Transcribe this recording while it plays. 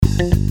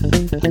Welcome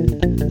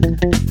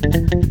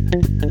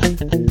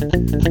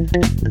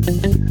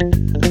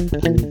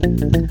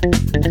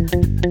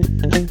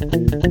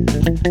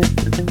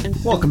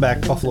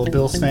back, Buffalo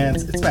Bills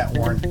fans. It's Matt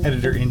Warren,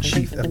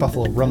 editor-in-chief at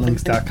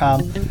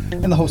BuffaloRumblings.com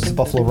and the host of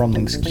Buffalo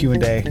Rumblings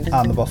Q&A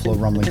on the Buffalo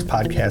Rumblings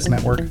Podcast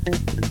Network.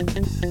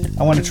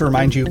 I wanted to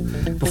remind you,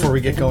 before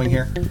we get going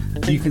here,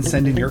 that you can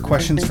send in your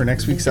questions for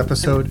next week's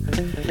episode,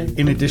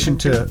 in addition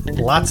to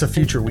lots of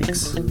future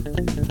weeks,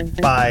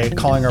 by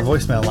calling our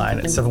voicemail line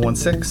at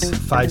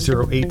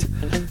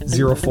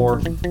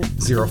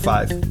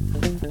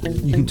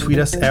 716-508-0405. You can tweet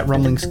us at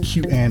Rumblings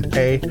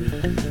Q&A.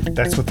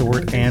 That's with the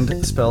word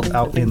 "and" spelled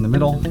out in the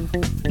middle.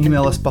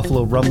 Email us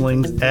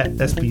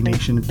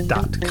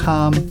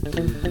buffalorumblings@sbnation.com.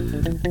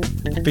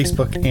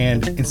 Facebook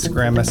and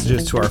Instagram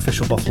messages to our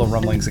official Buffalo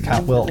Rumblings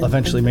account will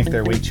eventually make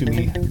their way to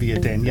me via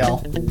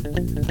Danielle.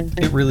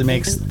 It really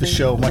makes the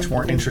show much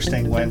more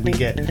interesting when we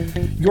get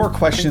your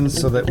questions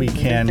so that we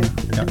can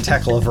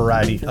tackle a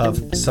variety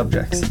of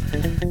subjects.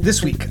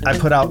 This week, I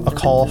put out a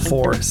call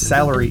for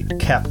salary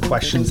cap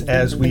questions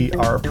as we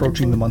are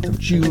approaching the month of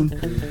June.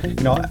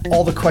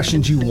 All the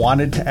questions you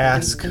wanted to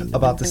ask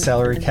about the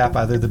salary cap,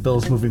 either the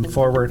Bills moving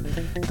forward,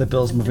 the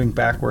Bills moving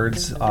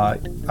backwards.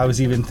 I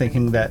was even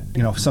thinking that,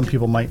 some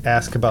people might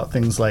ask about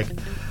things like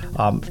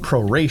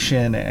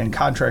proration and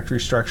contract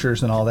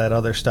restructures and all that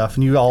other stuff.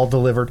 And you all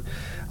delivered.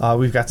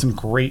 We've got some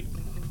great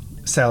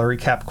salary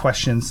cap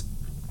questions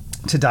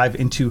to dive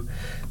into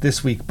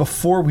this week.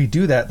 Before we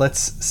do that, let's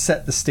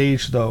set the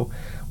stage, though,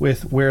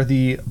 with where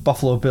the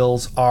Buffalo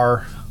Bills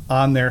are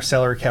on their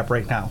salary cap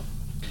right now.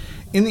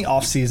 In the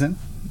offseason,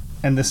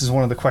 and this is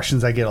one of the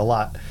questions I get a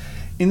lot,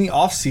 in the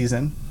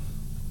offseason,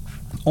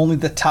 only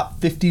the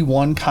top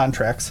 51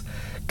 contracts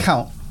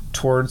count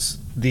towards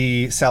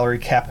the salary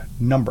cap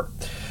number.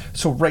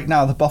 So right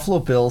now, the Buffalo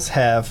Bills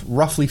have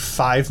roughly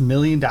 $5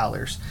 million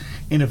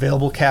in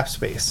available cap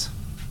space.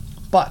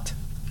 But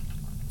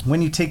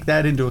when you take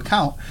that into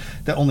account,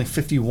 that only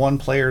 51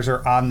 players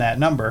are on that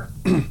number,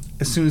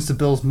 as soon as the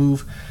Bills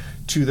move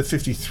to the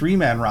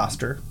 53-man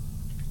roster,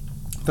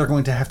 they're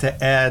going to have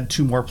to add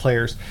 2 more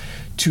players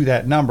to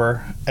that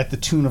number at the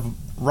tune of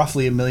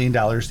roughly $1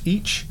 million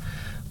each.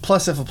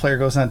 Plus, if a player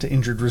goes on to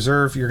injured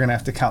reserve, you're going to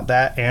have to count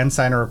that and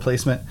sign a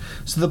replacement.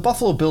 So the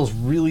Buffalo Bills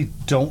really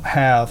don't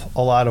have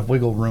a lot of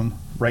wiggle room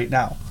right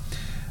now.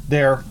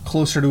 They're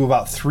closer to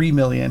about $3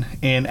 million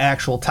in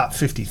actual top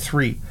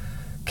 53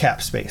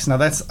 cap space. Now,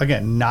 that's,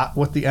 again, not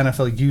what the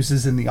NFL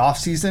uses in the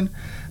offseason,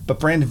 but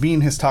Brandon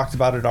Beane has talked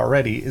about it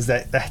already, is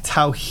that that's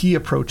how he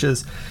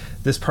approaches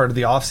this part of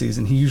the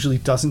offseason. He usually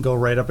doesn't go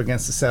right up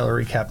against the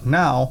salary cap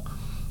now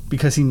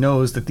because he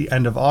knows that the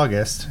end of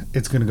August,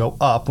 it's going to go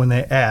up when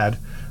they add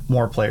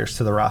more players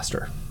to the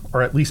roster,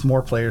 or at least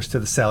more players to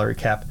the salary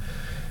cap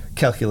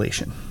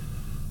calculation.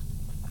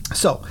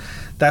 So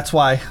that's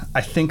why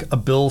I think a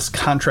Bills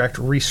contract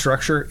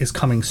restructure is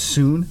coming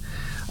soon.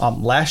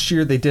 Last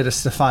year, they did a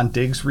Stephon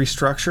Diggs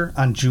restructure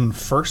on June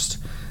 1st.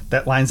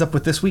 That lines up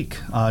with this week.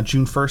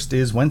 June 1st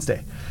is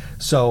Wednesday.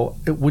 So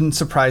it wouldn't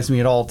surprise me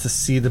at all to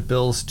see the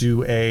Bills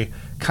do a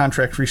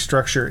contract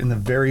restructure in the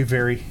very,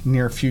 very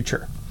near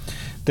future.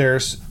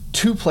 There's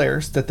 2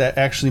 players that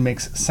actually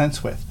makes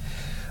sense with.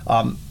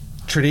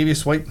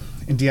 Tre'Davious White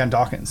and Dion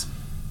Dawkins.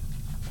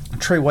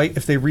 Trey White,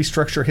 if they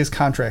restructure his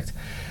contract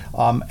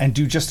and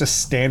do just a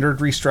standard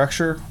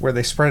restructure where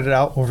they spread it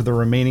out over the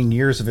remaining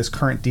years of his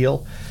current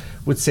deal,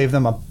 would save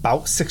them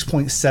about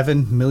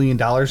 $6.7 million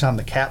on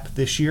the cap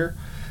this year.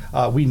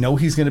 We know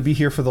he's going to be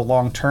here for the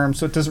long term,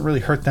 so it doesn't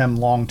really hurt them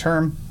long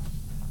term.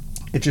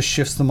 It just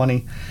shifts the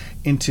money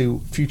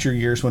into future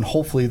years when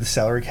hopefully the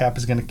salary cap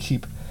is going to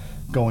keep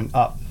going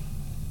up.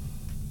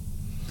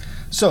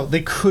 So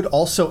they could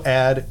also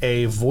add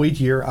a void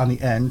year on the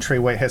end. Trey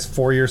White has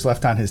 4 years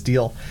left on his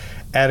deal.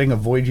 Adding a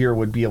void year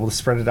would be able to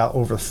spread it out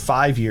over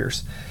 5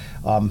 years.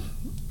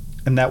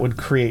 And that would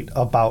create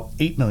about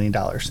 $8 million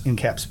in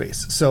cap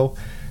space. So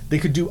they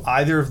could do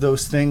either of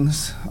those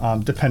things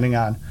depending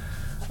on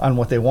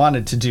what they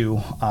wanted to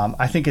do.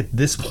 I think at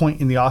this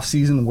point in the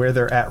offseason where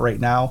they're at right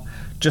now,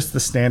 just the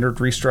standard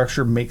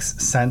restructure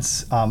makes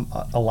sense,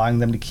 allowing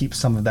them to keep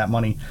some of that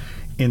money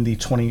in the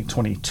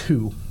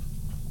 2022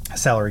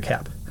 salary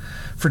cap.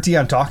 For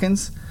Dion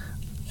Dawkins,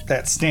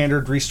 that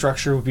standard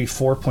restructure would be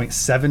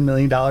 $4.7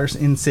 million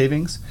in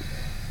savings.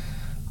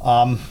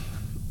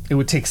 It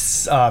would take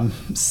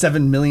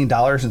 $7 million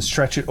and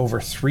stretch it over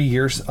 3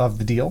 years of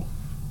the deal.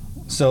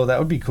 So that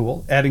would be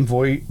cool. Adding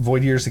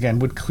void years again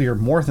would clear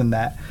more than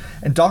that.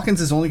 And Dawkins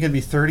is only going to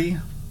be 30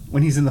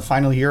 when he's in the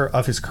final year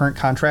of his current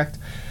contract,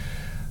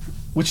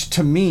 which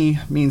to me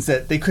means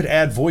that they could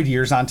add void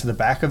years onto the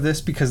back of this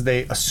because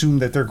they assume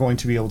that they're going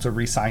to be able to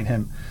re-sign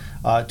him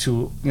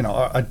to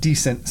a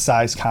decent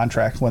size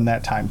contract when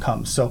that time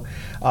comes. So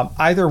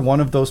either one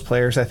of those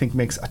players I think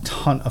makes a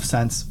ton of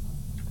sense.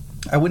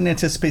 I wouldn't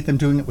anticipate them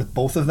doing it with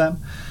both of them,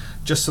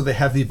 just so they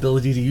have the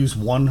ability to use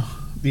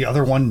the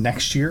other one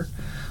next year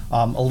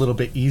a little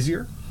bit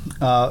easier.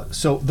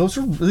 So those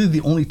are really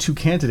the only 2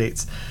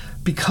 candidates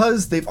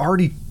because they've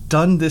already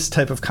done this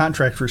type of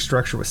contract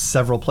restructure with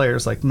several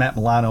players like Matt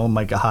Milano and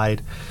Micah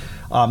Hyde.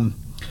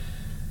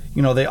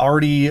 They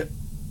already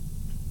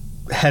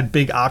had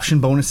big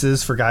option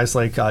bonuses for guys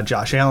like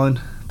Josh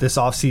Allen this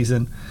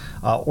offseason,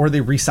 or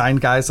they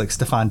re-signed guys like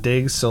Stephon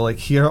Diggs. So like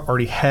he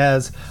already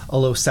has a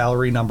low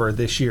salary number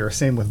this year.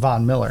 Same with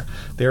Von Miller.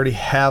 They already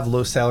have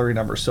low salary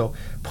numbers. So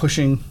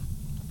pushing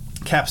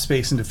cap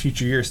space into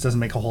future years doesn't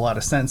make a whole lot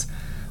of sense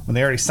when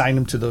they already signed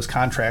them to those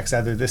contracts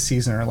either this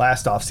season or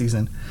last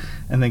offseason,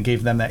 and then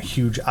gave them that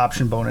huge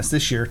option bonus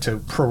this year to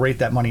prorate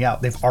that money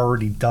out. They've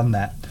already done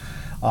that.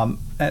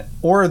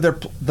 Or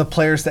the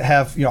players that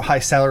have high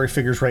salary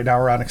figures right now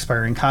are on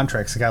expiring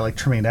contracts. A guy like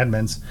Tremaine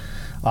Edmonds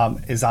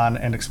is on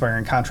an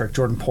expiring contract.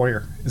 Jordan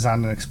Poyer is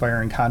on an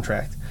expiring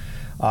contract.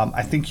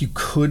 I think you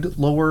could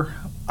lower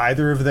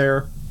either of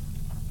their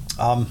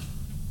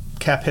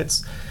cap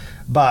hits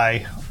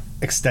by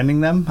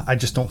extending them. I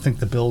just don't think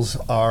the Bills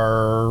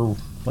are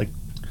like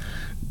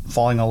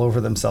falling all over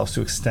themselves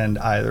to extend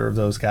either of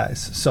those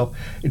guys. So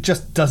it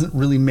just doesn't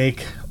really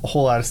make a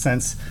whole lot of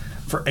sense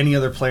for any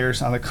other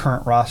players on the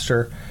current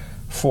roster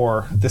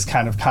for this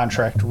kind of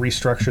contract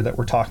restructure that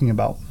we're talking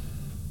about.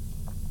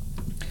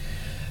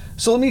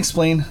 So let me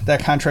explain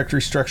that contract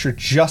restructure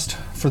just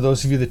for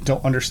those of you that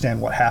don't understand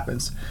what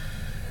happens.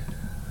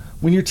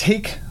 When you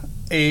take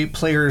a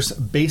player's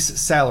base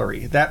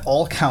salary, that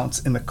all counts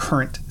in the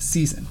current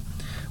season.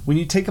 When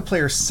you take a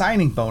player's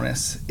signing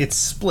bonus, it's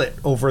split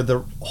over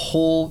the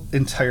whole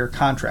entire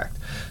contract.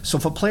 So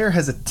if a player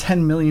has a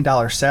 $10 million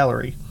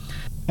salary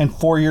and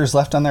 4 years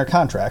left on their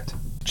contract,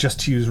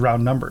 just to use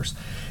round numbers,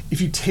 if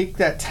you take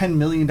that $10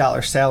 million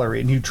salary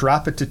and you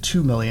drop it to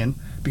 $2 million,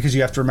 because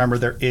you have to remember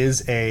there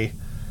is a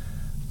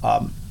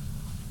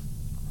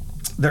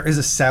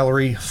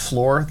salary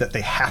floor that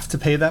they have to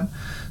pay them.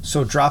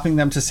 So dropping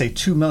them to say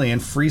 $2 million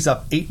frees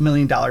up $8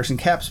 million in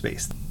cap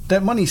space.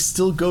 That money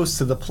still goes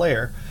to the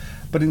player,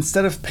 but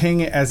instead of paying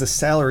it as a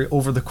salary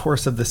over the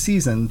course of the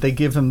season, they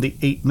give him the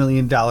 $8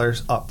 million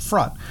up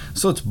front.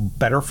 So it's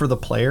better for the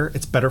player,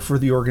 it's better for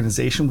the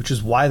organization, which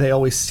is why they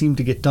always seem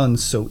to get done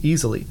so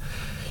easily.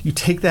 You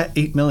take that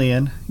 $8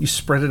 million, you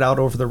spread it out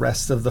over the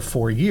rest of the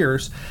 4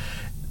 years,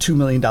 $2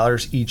 million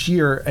each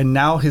year, and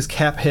now his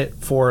cap hit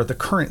for the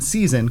current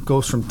season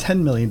goes from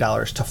 $10 million to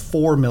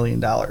 $4 million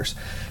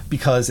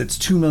because it's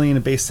 $2 million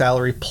in base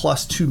salary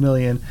plus $2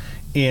 million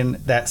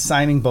in that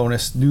signing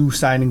bonus, new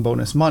signing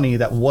bonus money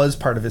that was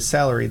part of his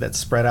salary that's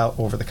spread out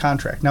over the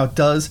contract. Now, it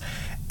does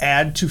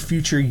add to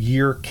future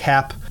year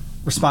cap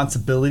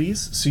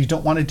responsibilities, so you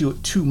don't want to do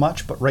it too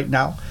much, but right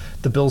now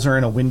the Bills are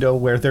in a window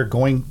where they're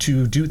going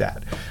to do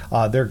that.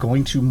 They're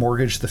going to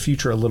mortgage the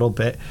future a little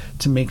bit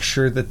to make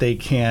sure that they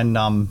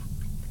can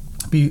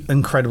be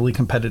incredibly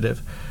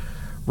competitive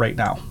right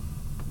now.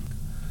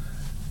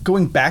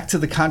 Going back to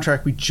the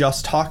contract we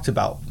just talked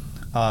about,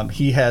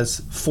 he has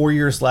 4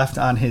 years left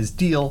on his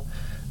deal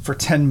for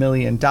 $10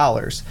 million.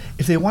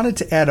 If they wanted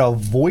to add a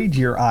void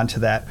year onto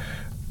that,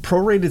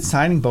 prorated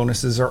signing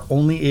bonuses are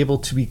only able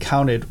to be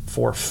counted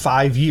for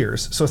 5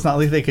 years. So it's not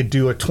like they could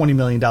do a $20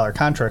 million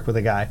contract with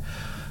a guy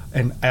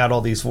and add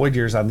all these void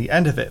years on the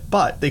end of it.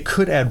 But they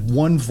could add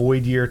one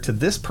void year to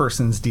this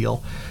person's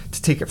deal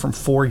to take it from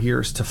 4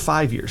 years to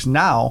 5 years.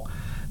 Now,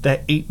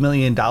 that $8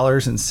 million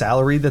in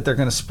salary that they're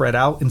going to spread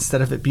out,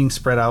 instead of it being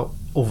spread out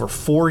over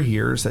 4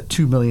 years at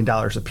 $2 million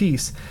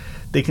apiece,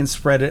 they can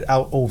spread it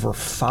out over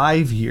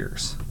 5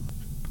 years,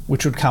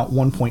 which would count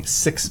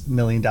 $1.6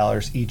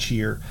 million each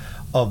year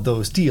of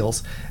those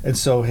deals. And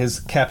so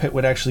his cap hit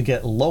would actually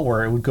get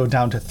lower. It would go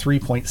down to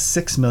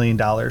 $3.6 million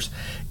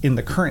in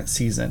the current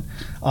season.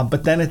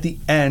 But then at the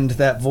end,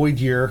 that void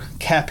year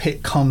cap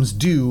hit comes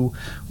due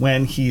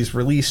when he's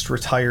released,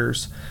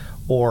 retires,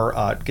 or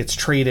gets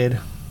traded,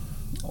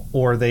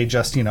 or they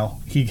just,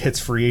 he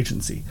hits free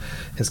agency.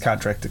 His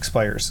contract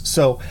expires.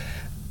 So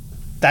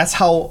that's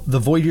how the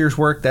void years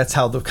work. That's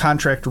how the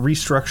contract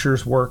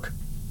restructures work.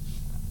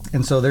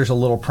 And so there's a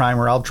little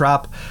primer I'll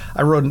drop.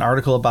 I wrote an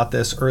article about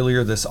this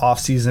earlier this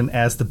offseason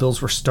as the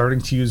Bills were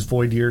starting to use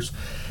void years,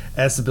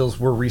 as the Bills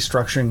were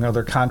restructuring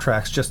other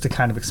contracts, just to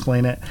kind of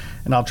explain it.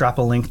 And I'll drop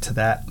a link to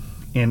that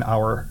in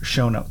our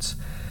show notes.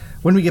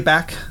 When we get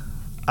back,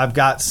 I've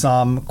got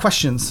some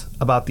questions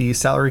about the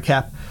salary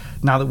cap.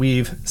 Now that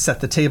we've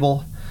set the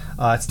table,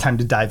 it's time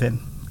to dive in.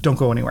 Don't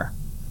go anywhere.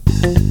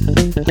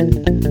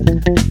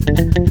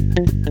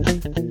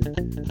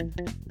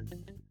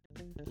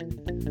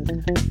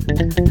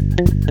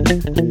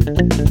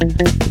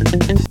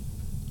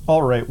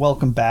 All right,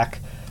 welcome back.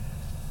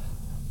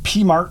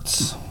 P.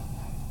 Martz,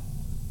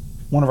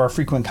 one of our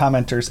frequent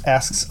commenters,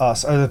 asks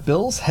us, are the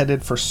Bills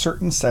headed for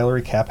certain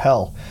salary cap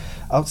hell?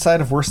 Outside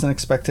of worse than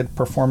expected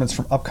performance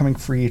from upcoming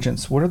free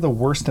agents, what are the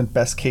worst and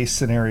best case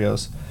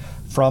scenarios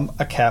from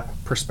a cap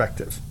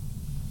perspective?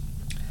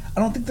 I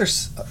don't think they're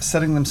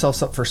setting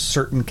themselves up for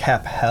certain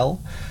cap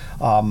hell.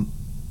 The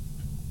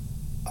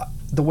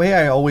way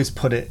I always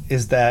put it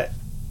is that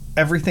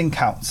everything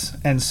counts.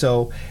 And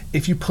so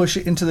if you push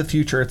it into the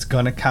future, it's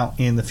going to count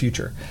in the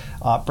future.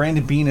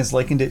 Brandon Beane has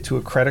likened it to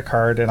a credit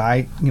card, and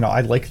I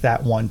like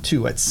that one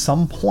too. At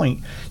some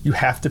point, you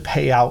have to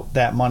pay out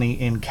that money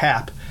in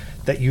cap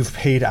that you've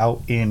paid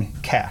out in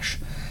cash.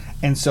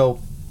 And so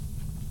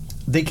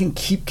they can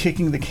keep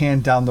kicking the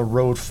can down the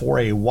road for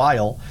a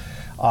while,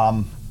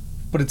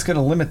 but it's going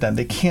to limit them.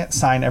 They can't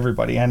sign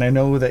everybody. And I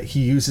know that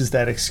he uses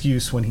that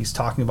excuse when he's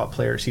talking about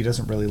players he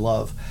doesn't really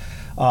love.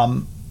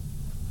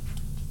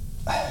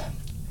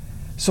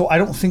 So I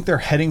don't think they're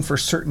heading for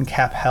certain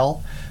cap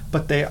hell,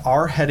 but they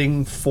are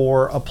heading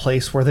for a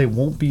place where they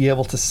won't be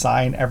able to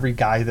sign every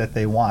guy that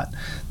they want.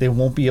 They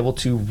won't be able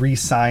to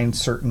re-sign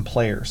certain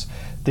players.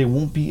 They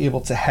won't be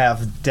able to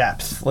have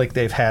depth like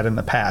they've had in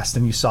the past.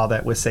 And you saw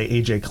that with, say,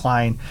 AJ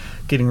Klein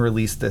getting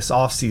released this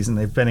offseason.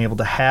 They've been able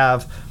to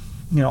have,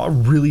 a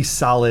really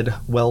solid,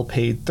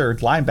 well-paid third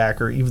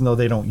linebacker, even though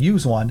they don't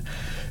use one,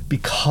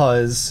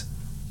 because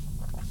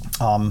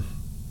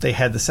they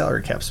had the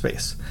salary cap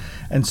space.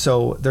 And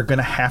so they're going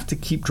to have to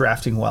keep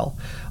drafting well.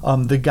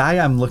 The guy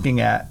I'm looking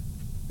at,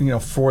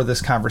 for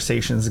this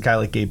conversation is a guy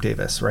like Gabe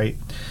Davis, right?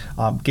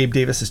 Gabe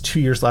Davis has 2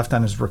 years left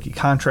on his rookie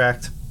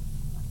contract.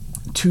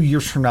 2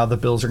 years from now, the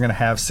Bills are going to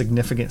have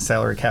significant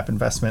salary cap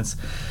investments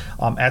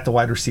at the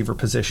wide receiver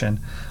position.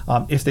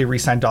 If they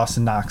re-sign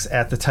Dawson Knox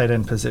at the tight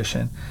end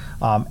position,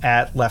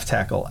 at left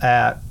tackle,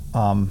 at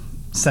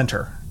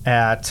center,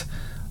 at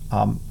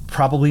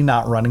probably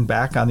not running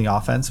back on the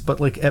offense, but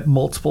like at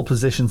multiple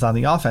positions on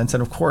the offense,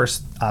 and of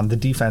course on the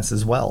defense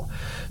as well.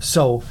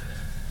 So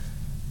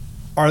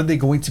are they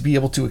going to be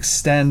able to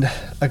extend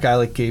a guy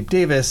like Gabe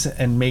Davis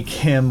and make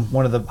him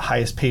one of the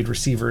highest paid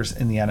receivers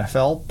in the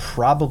NFL?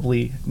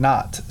 Probably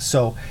not.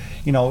 So,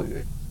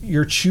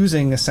 you're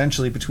choosing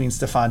essentially between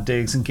Stephon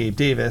Diggs and Gabe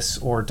Davis,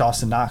 or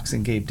Dawson Knox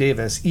and Gabe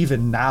Davis,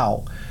 even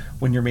now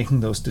when you're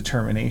making those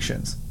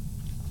determinations.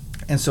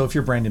 And so if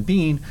you're Brandon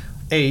Beane,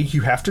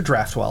 you have to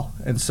draft well.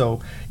 And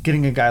so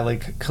getting a guy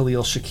like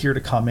Khalil Shakir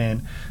to come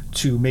in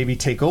to maybe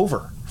take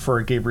over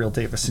for Gabriel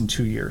Davis in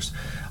 2 years,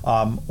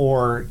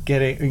 or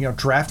getting,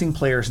 drafting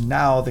players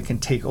now that can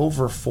take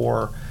over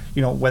for,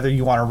 whether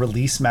you want to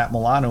release Matt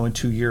Milano in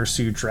 2 years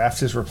so you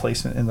draft his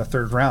replacement in the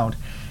third round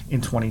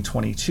in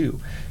 2022.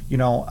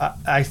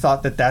 I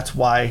thought that that's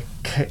why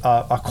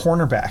a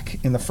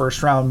cornerback in the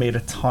first round made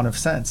a ton of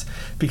sense,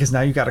 because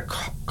now you got a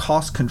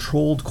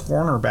cost-controlled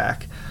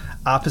cornerback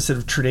opposite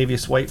of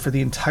Tre'Davious White for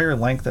the entire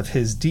length of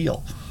his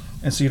deal.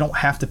 And so you don't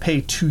have to pay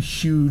two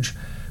huge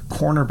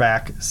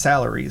cornerback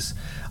salaries.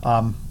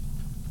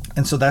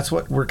 And so that's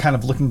what we're kind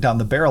of looking down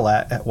the barrel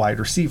at wide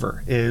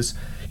receiver is,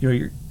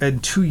 in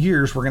 2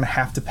 years, we're going to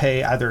have to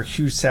pay either a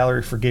huge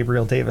salary for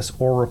Gabriel Davis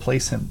or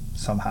replace him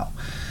somehow.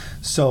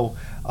 So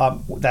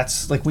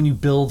that's like when you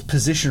build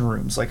position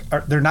rooms,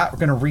 they're not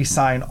going to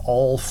re-sign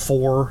all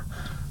four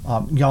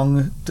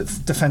young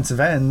defensive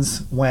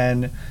ends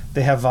when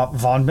they have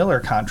Von Miller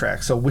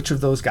contracts. So which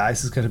of those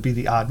guys is going to be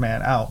the odd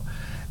man out?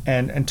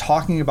 And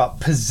talking about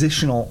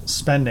positional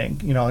spending,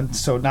 and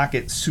so not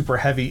get super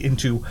heavy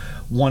into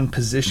one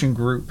position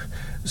group.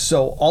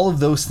 So all of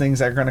those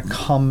things are going to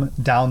come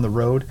down the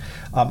road.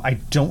 I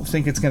don't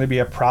think it's going to be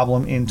a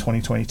problem in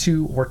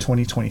 2022 or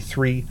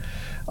 2023.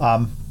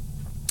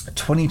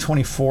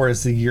 2024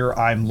 is the year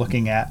I'm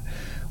looking at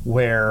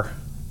where,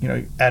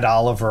 Ed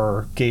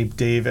Oliver, Gabe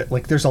Davis,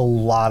 there's a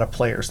lot of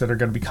players that are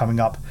going to be coming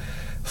up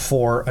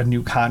for a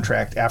new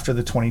contract after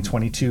the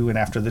 2022 and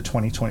after the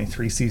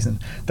 2023 season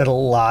that a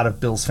lot of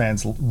Bills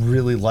fans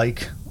really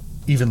like,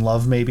 even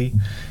love maybe,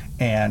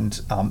 and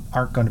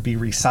aren't going to be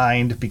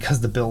re-signed because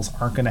the Bills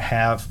aren't going to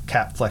have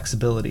cap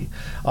flexibility.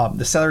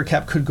 The salary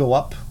cap could go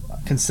up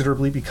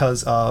considerably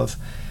because of,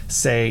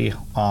 say,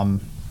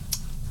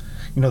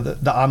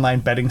 the online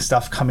betting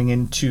stuff coming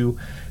into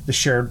the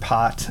shared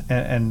pot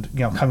and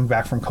coming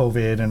back from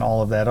COVID and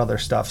all of that other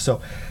stuff.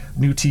 So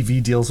new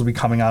TV deals will be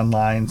coming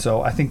online.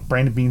 So I think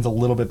Brandon Beane's a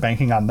little bit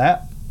banking on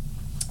that.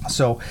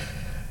 So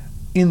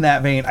in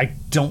that vein, I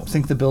don't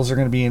think the Bills are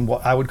going to be in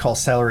what I would call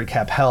salary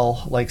cap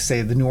hell, like,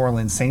 say, the New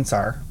Orleans Saints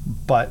are.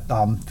 But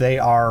they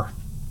are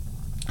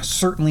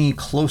certainly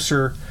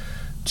closer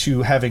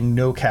to having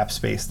no cap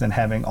space than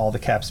having all the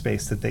cap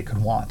space that they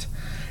could want.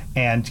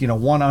 And,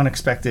 one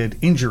unexpected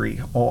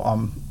injury,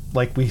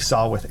 like we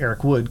saw with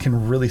Eric Wood,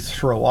 can really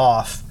throw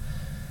off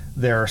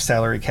their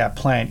salary cap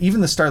plan.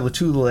 Even the Star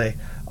Lotulelei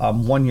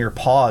 1 year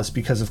pause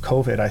because of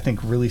COVID, I think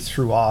really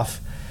threw off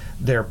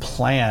their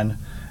plan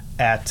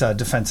at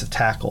defensive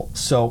tackle.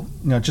 So,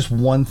 just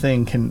one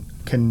thing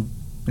can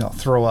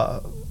throw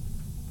a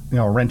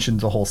wrench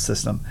into the whole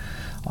system.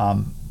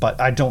 But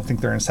I don't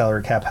think they're in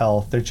salary cap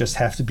hell. They just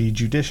have to be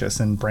judicious,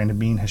 and Brandon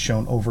Beane has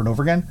shown over and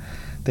over again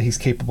that he's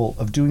capable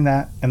of doing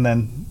that, and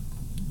then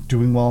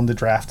doing well in the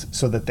draft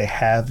so that they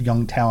have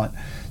young talent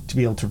to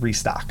be able to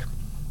restock.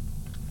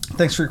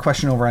 Thanks for your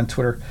question over on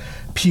Twitter,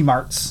 P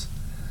Marts.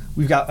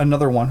 We've got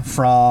another one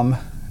from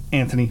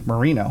Anthony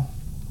Marino,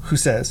 who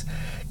says,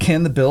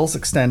 can the Bills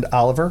extend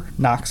Oliver,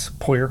 Knox,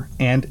 Poyer,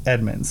 and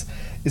Edmonds?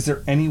 Is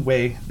there any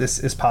way this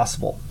is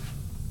possible?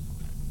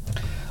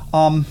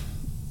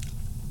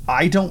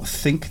 I don't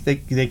think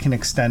they can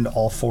extend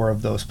all 4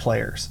 of those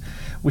players,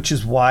 which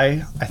is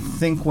why I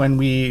think when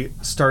we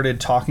started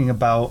talking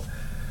about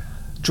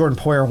Jordan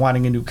Poyer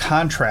wanting a new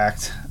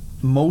contract,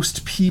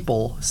 most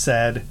people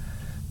said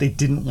they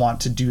didn't want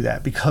to do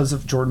that because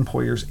of Jordan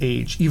Poyer's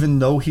age. Even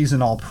though he's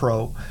an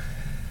all-pro,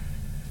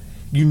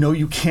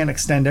 you can't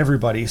extend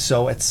everybody.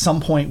 So at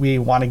some point we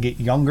want to get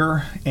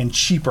younger and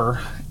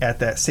cheaper at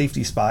that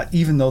safety spot,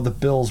 even though the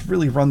Bills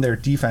really run their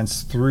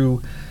defense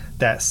through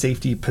that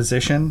safety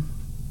position.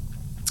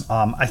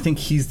 I think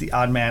he's the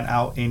odd man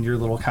out in your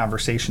little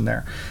conversation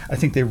there. I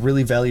think they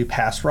really value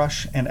pass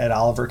rush, and Ed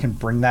Oliver can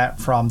bring that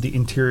from the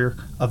interior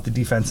of the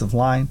defensive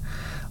line.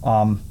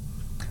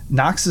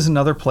 Knox is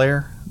another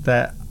player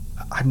that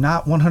I'm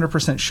not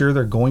 100% sure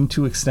they're going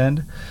to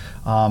extend.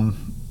 I've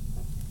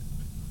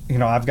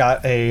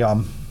got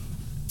a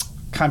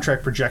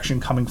contract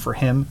projection coming for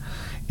him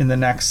in the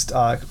next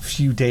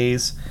few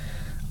days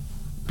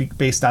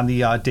based on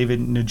the David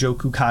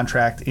Njoku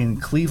contract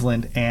in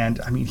Cleveland. And,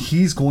 I mean,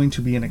 he's going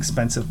to be an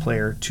expensive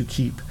player to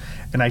keep.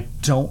 And I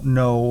don't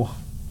know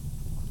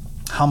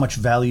how much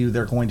value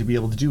they're going to be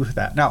able to do with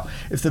that. Now,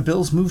 if the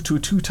Bills move to a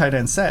 2 tight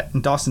end set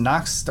and Dawson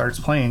Knox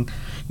starts playing,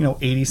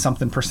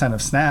 80-something%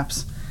 of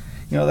snaps,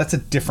 that's a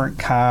different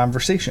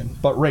conversation.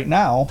 But right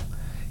now,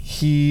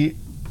 he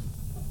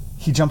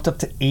jumped up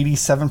to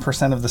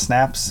 87% of the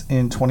snaps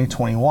in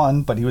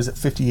 2021, but he was at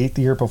 58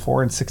 the year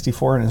before and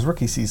 64 in his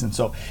rookie season.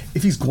 So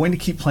if he's going to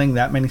keep playing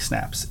that many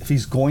snaps, if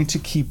he's going to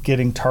keep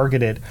getting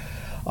targeted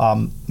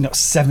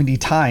 70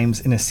 times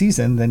in a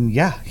season, then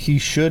yeah, he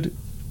should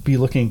be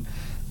looking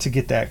to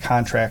get that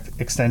contract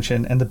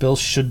extension, and the Bills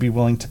should be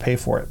willing to pay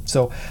for it.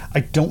 So I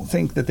don't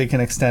think that they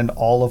can extend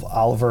all of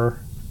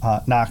Oliver,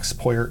 Knox,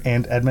 Poyer,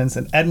 and Edmonds.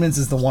 And Edmonds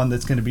is the one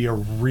that's going to be a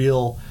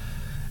real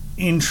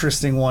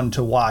interesting one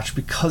to watch,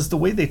 because the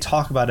way they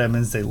talk about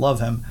Edmonds, they love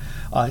him.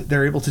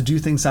 They're able to do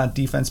things on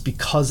defense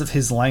because of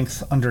his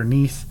length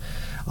underneath.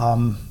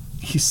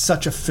 He's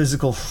such a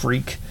physical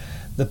freak.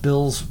 The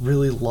Bills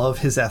really love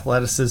his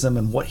athleticism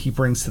and what he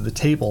brings to the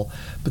table,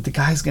 but the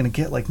guy's going to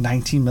get like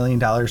 $19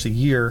 million a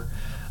year.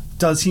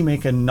 Does he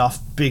make enough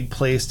big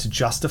plays to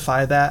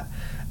justify that?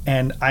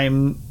 And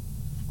I'm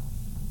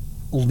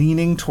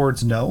leaning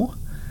towards no.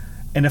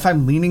 And if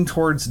I'm leaning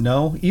towards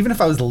no, even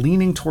if I was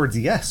leaning towards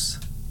yes,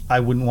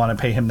 I wouldn't want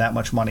to pay him that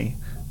much money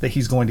that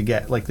he's going to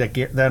get, like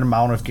that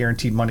amount of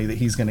guaranteed money that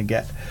he's going to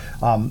get.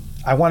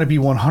 I want to be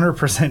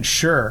 100%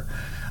 sure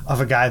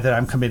of a guy that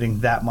I'm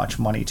committing that much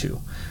money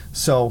to.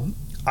 So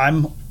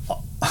I'm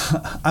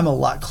a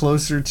lot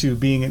closer to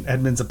being an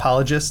Edmonds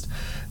apologist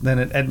than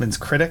an Edmonds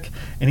critic,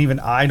 and even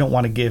I don't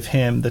want to give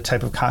him the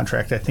type of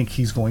contract I think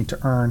he's going to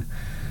earn.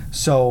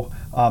 So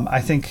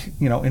I think,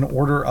 in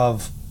order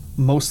of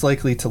most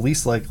likely to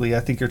least likely, I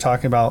think you're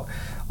talking about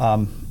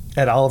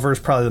Ed Oliver is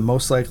probably the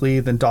most likely,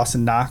 then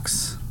Dawson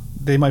Knox.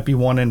 They might be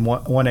 1A and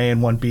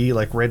 1B,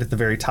 like right at the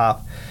very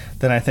top.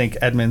 Then I think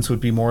Edmonds would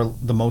be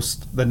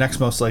the next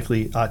most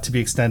likely to be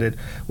extended,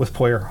 with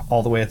Poyer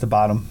all the way at the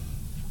bottom.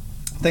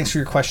 Thanks for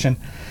your question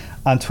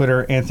on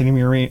Twitter, Anthony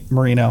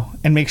Marino.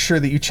 And make sure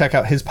that you check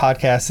out his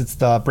podcast. It's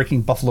the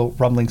Breaking Buffalo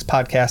Rumblings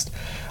podcast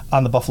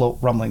on the Buffalo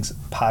Rumblings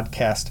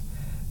Podcast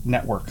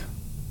Network.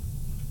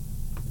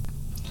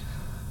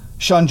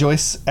 Sean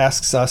Joyce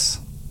asks us,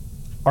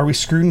 are we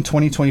screwed in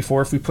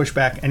 2024 if we push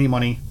back any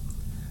money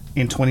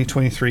in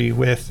 2023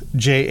 with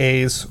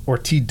JAs or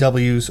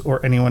TWs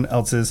or anyone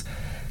else's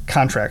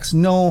contracts?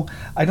 No,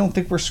 I don't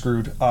think we're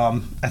screwed.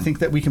 I think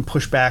that we can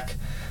push back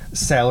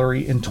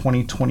salary in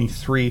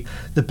 2023.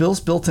 The Bills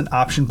built an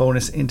option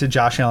bonus into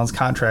Josh Allen's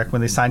contract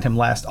when they signed him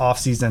last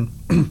offseason,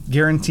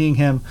 guaranteeing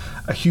him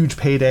a huge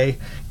payday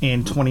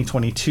in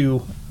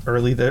 2022,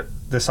 early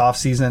this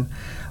offseason,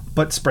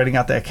 but spreading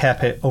out that cap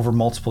hit over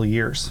multiple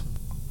years.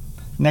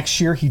 Next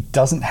year, he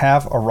doesn't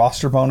have a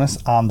roster bonus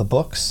on the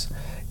books,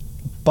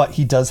 but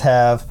he does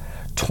have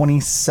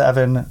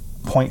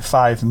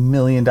 $27.5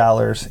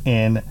 million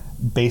in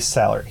base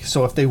salary.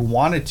 So if they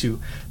wanted to,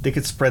 they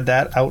could spread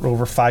that out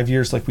over 5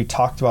 years like we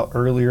talked about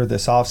earlier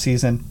this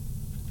offseason.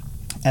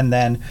 And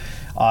then,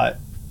 it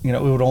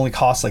would only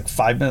cost like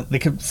 $5 million. They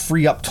could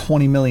free up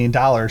 $20 million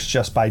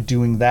just by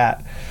doing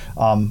that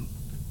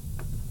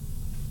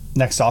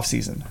next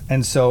offseason.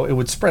 And so it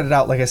would spread it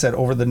out, like I said,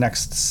 over the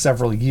next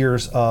several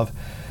years of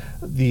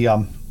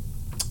the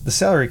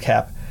salary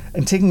cap.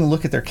 And taking a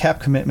look at their cap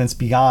commitments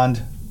beyond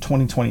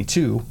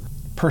 2022,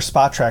 per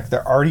Spot Track,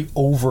 they're already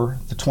over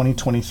the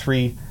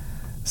 2023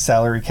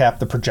 salary cap,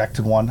 the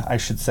projected one, I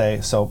should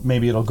say. So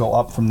maybe it'll go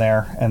up from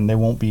there, and they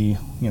won't be,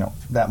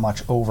 that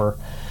much over.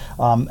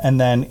 And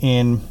then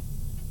in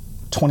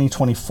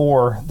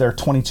 2024, they're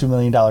 $22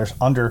 million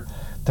under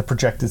the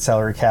projected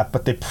salary cap,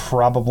 but they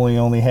probably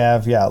only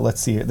have, they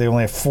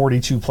only have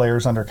 42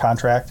 players under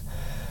contract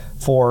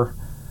for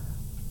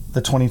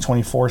the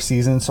 2024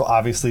 season. So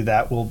obviously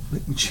that will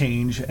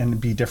change and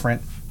be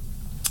different.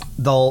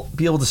 They'll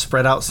be able to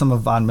spread out some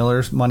of Von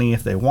Miller's money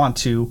if they want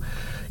to.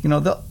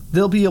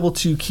 They'll be able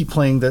to keep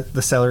playing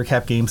the salary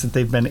cap games that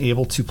they've been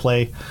able to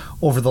play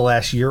over the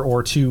last year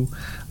or two.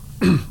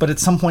 but at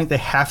some point they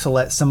have to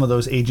let some of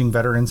those aging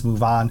veterans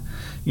move on.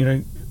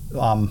 Jordan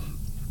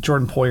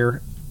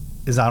Poyer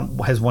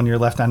has 1 year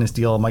left on his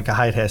deal. Micah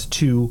Hyde has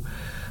 2.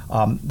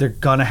 They're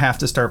gonna have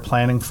to start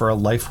planning for a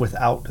life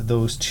without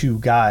those 2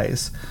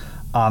 guys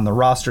on the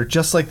roster,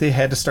 just like they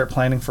had to start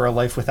planning for a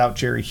life without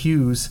Jerry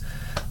Hughes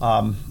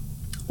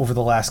over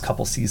the last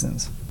couple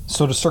seasons.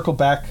 So to circle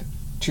back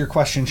to your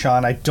question,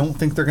 Sean, I don't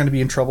think they're going to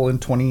be in trouble in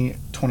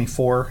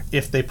 2024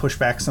 if they push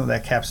back some of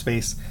that cap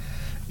space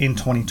in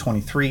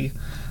 2023.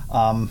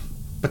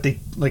 But they,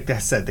 like I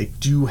said, they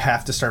do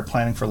have to start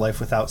planning for life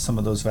without some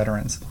of those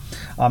veterans.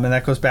 And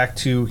that goes back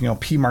to,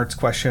 P. Mart's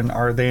question,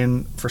 are they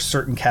in for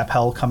certain cap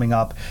hell coming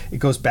up? It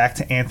goes back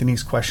to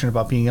Anthony's question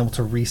about being able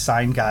to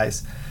re-sign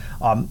guys.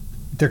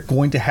 They're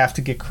going to have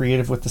to get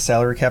creative with the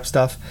salary cap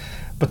stuff.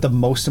 But the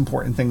most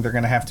important thing they're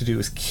going to have to do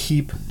is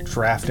keep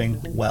drafting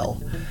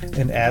well.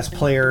 And as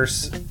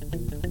players,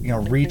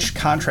 reach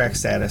contract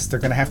status, they're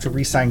going to have to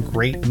re-sign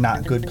great,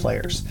 not good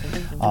players.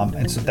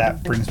 And so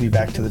that brings me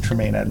back to the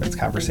Tremaine Edmunds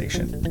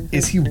conversation.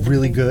 Is he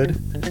really good?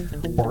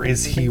 Or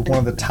is he one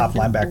of the top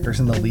linebackers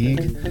in the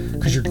league?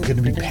 Because you're going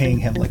to be paying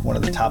him like one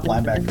of the top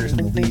linebackers in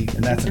the league.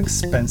 And that's an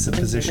expensive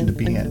position to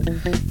be in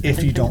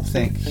if you don't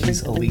think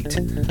he's elite.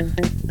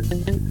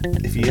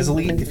 If he is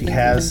elite, if he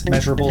has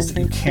measurables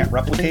that you can't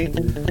replicate,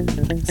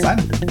 sign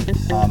him.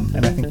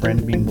 And I think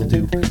Brandon Beane will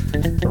do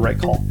the right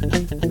call.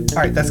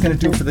 All right, that's going to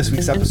do it for this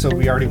week's episode.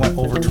 We already went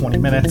over 20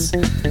 minutes.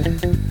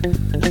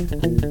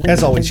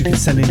 As always, you can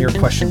send in your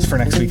questions for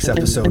next week's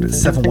episode at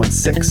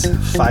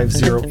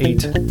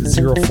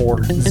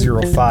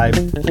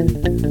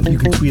 716-508-0405. You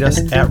can tweet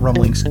us at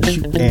Rumblings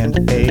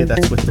Q&A.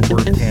 That's with the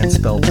word and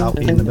spelled out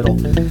in the middle.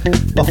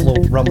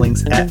 Buffalo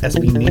Rumblings at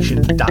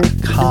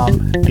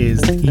SBNation.com is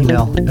the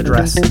email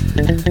address.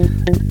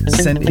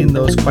 Send in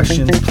those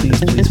questions.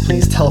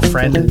 Please tell a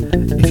friend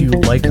if you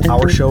like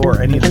our show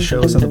or any of the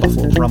shows on the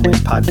Buffalo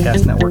Rumblings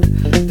Podcast Network.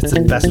 It's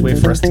the best way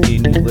for us to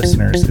gain new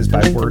listeners is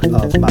by word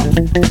of mouth.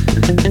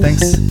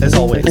 Thanks, as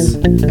always,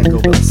 and go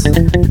Bills.